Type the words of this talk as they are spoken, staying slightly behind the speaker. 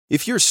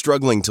If you're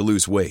struggling to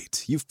lose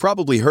weight, you've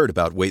probably heard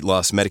about weight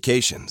loss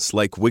medications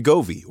like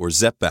Wegovy or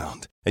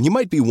Zepbound, and you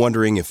might be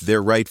wondering if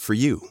they're right for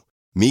you.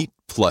 Meet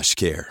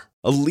PlushCare,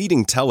 a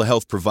leading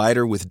telehealth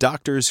provider with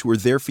doctors who are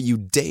there for you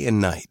day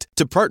and night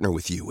to partner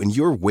with you in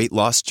your weight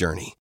loss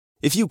journey.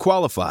 If you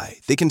qualify,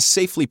 they can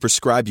safely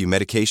prescribe you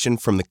medication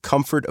from the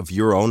comfort of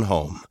your own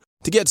home.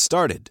 To get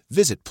started,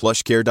 visit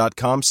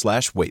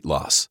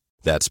plushcare.com/weightloss.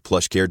 That's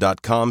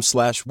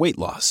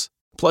plushcare.com/weightloss.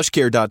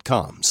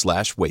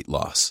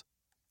 plushcare.com/weightloss.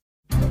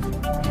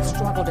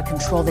 Struggle to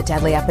control the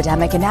deadly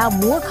epidemic, and now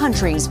more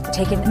countries are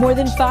taking. More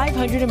than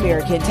 500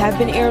 Americans have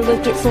been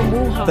airlifted from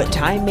Wuhan, but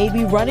time may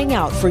be running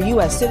out for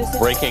U.S. citizens.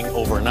 Breaking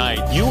overnight,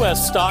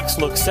 U.S. stocks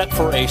look set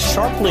for a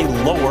sharply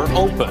lower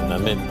open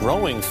amid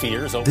growing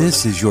fears over.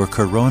 This is your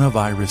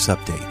coronavirus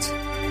update.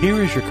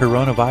 Here is your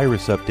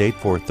coronavirus update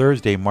for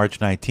Thursday,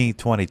 March 19,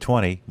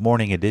 2020,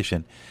 morning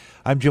edition.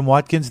 I'm Jim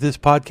Watkins. This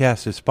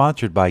podcast is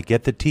sponsored by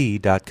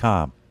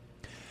GetTheTea.com.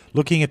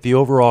 Looking at the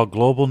overall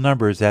global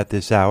numbers at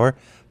this hour,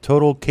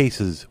 total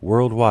cases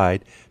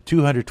worldwide,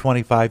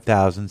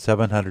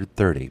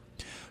 225,730.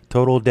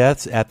 Total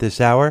deaths at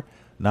this hour,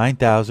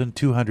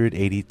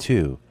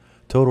 9,282.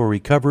 Total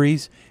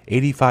recoveries,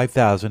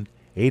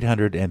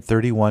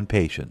 85,831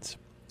 patients.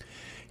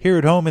 Here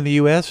at home in the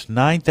U.S.,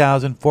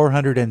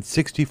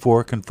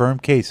 9,464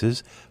 confirmed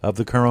cases of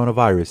the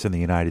coronavirus in the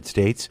United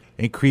States,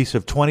 increase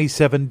of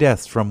 27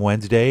 deaths from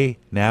Wednesday,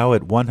 now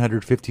at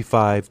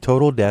 155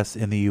 total deaths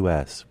in the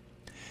U.S.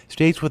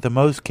 States with the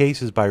most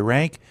cases by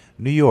rank,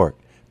 New York.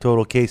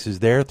 Total cases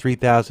there,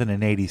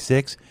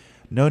 3,086.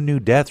 No new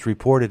deaths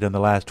reported in the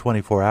last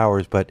 24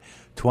 hours, but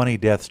 20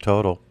 deaths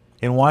total.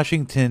 In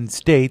Washington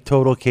State,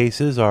 total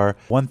cases are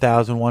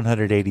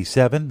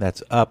 1,187.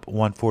 That's up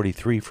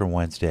 143 from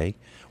Wednesday.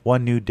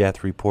 One new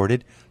death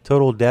reported.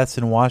 Total deaths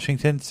in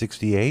Washington,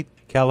 68.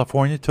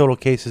 California, total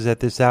cases at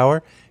this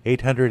hour,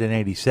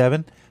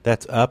 887.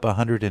 That's up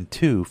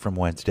 102 from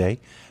Wednesday.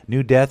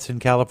 New deaths in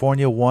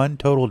California, 1.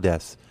 Total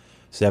deaths,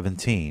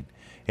 17.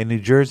 In New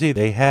Jersey,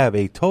 they have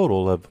a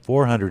total of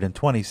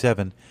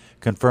 427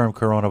 confirmed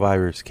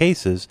coronavirus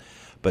cases,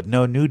 but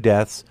no new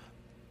deaths,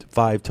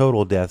 5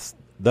 total deaths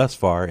thus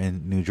far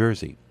in New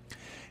Jersey.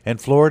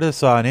 And Florida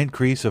saw an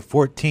increase of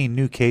 14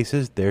 new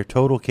cases. Their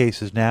total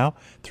cases now,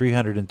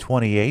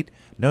 328.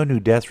 No new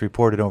deaths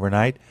reported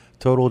overnight.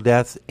 Total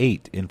deaths,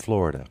 8 in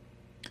Florida.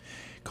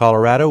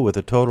 Colorado with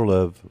a total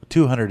of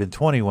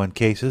 221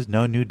 cases.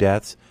 No new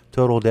deaths.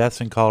 Total deaths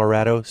in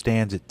Colorado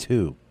stands at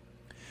 2.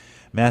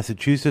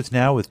 Massachusetts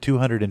now with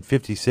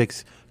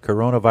 256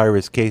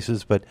 coronavirus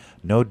cases, but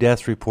no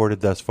deaths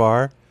reported thus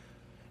far.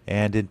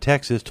 And in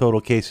Texas,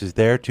 total cases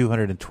there,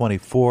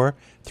 224,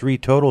 3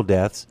 total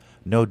deaths,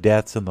 no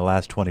deaths in the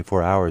last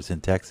 24 hours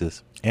in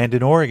Texas. And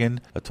in Oregon,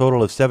 a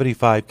total of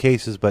 75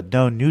 cases, but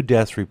no new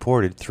deaths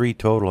reported, 3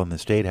 total in the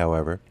state,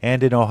 however.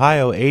 And in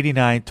Ohio,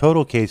 89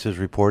 total cases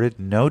reported,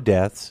 no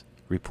deaths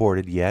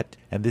reported yet.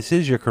 And this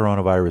is your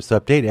coronavirus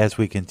update as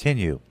we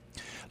continue.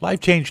 Life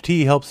Change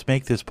Tea helps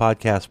make this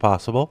podcast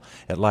possible.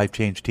 At Life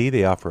Change Tea,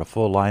 they offer a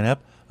full lineup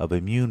of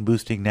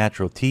immune-boosting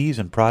natural teas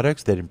and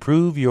products that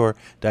improve your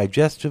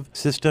digestive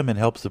system and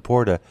help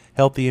support a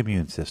healthy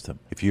immune system.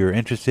 If you're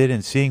interested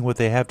in seeing what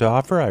they have to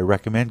offer, I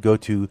recommend go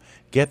to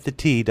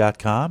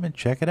GetTheTea.com and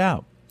check it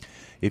out.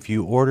 If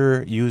you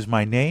order, use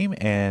my name,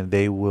 and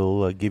they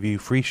will give you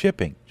free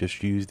shipping.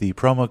 Just use the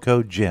promo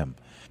code JIM.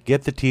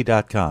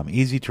 GetTheTea.com.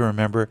 Easy to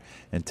remember,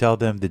 and tell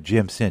them that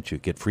Jim sent you.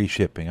 Get free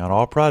shipping on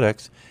all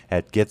products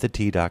at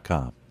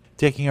GetTheTea.com.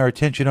 Taking our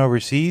attention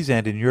overseas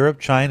and in Europe,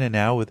 China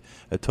now with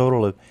a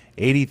total of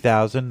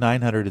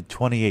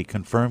 80,928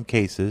 confirmed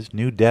cases.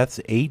 New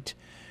deaths, 8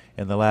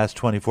 in the last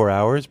 24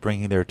 hours,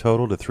 bringing their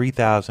total to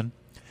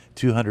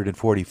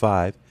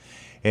 3,245.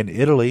 In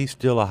Italy,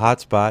 still a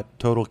hotspot.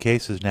 Total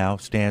cases now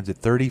stands at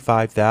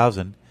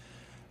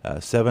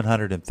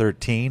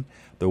 35,713.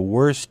 The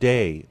worst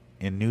day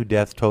in new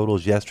death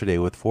totals yesterday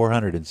with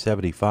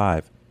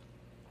 475.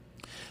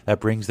 That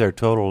brings their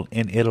total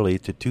in Italy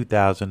to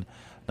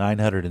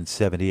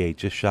 2,978,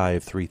 just shy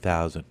of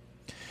 3,000.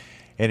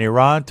 In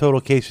Iran,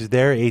 total cases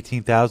there,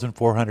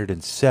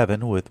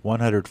 18,407 with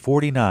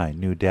 149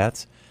 new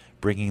deaths,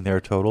 bringing their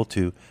total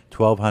to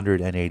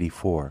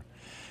 1,284.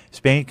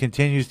 Spain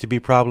continues to be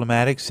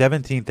problematic,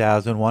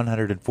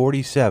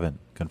 17,147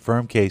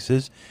 confirmed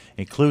cases,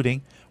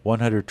 including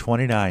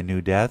 129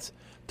 new deaths.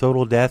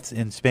 Total deaths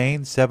in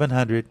Spain,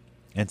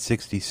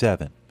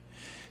 767.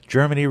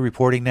 Germany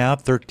reporting now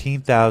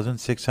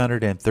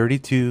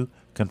 13,632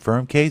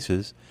 confirmed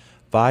cases,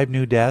 5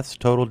 new deaths.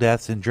 Total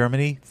deaths in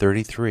Germany,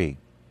 33.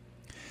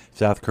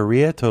 South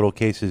Korea, total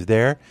cases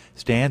there,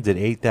 stands at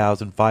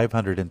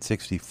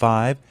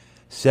 8,565,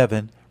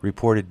 7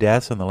 reported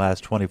deaths in the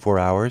last 24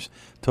 hours.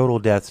 Total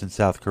deaths in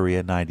South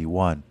Korea,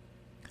 91.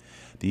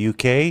 The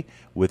UK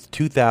with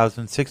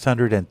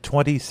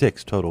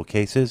 2,626 total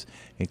cases,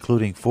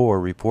 including 4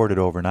 reported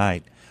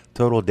overnight.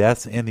 Total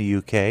deaths in the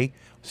UK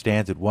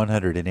stands at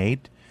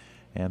 108.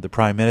 And the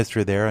Prime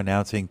Minister there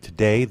announcing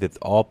today that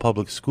all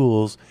public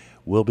schools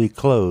will be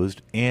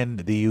closed in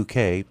the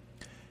UK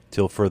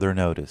till further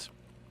notice.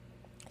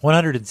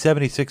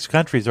 176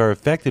 countries are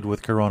affected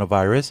with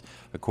coronavirus,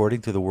 according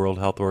to the World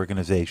Health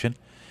Organization.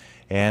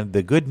 And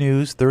the good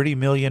news, 30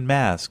 million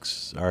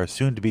masks are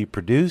soon to be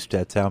produced.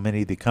 That's how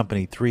many the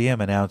company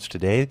 3M announced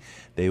today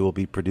they will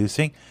be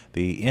producing.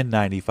 The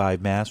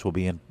N95 masks will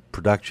be in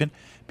production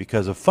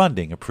because of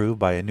funding approved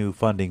by a new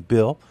funding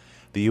bill.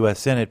 The U.S.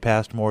 Senate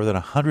passed more than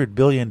 $100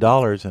 billion in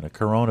a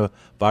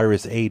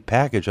coronavirus aid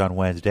package on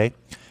Wednesday.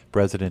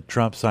 President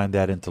Trump signed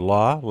that into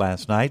law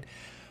last night.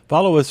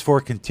 Follow us for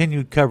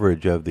continued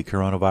coverage of the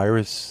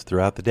coronavirus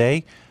throughout the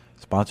day.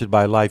 Sponsored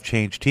by Life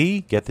Change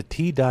Tea,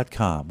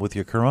 getthetea.com with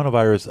your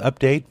coronavirus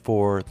update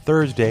for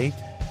Thursday,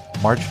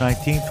 March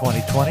 19,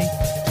 2020.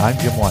 I'm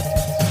Jim Watkins.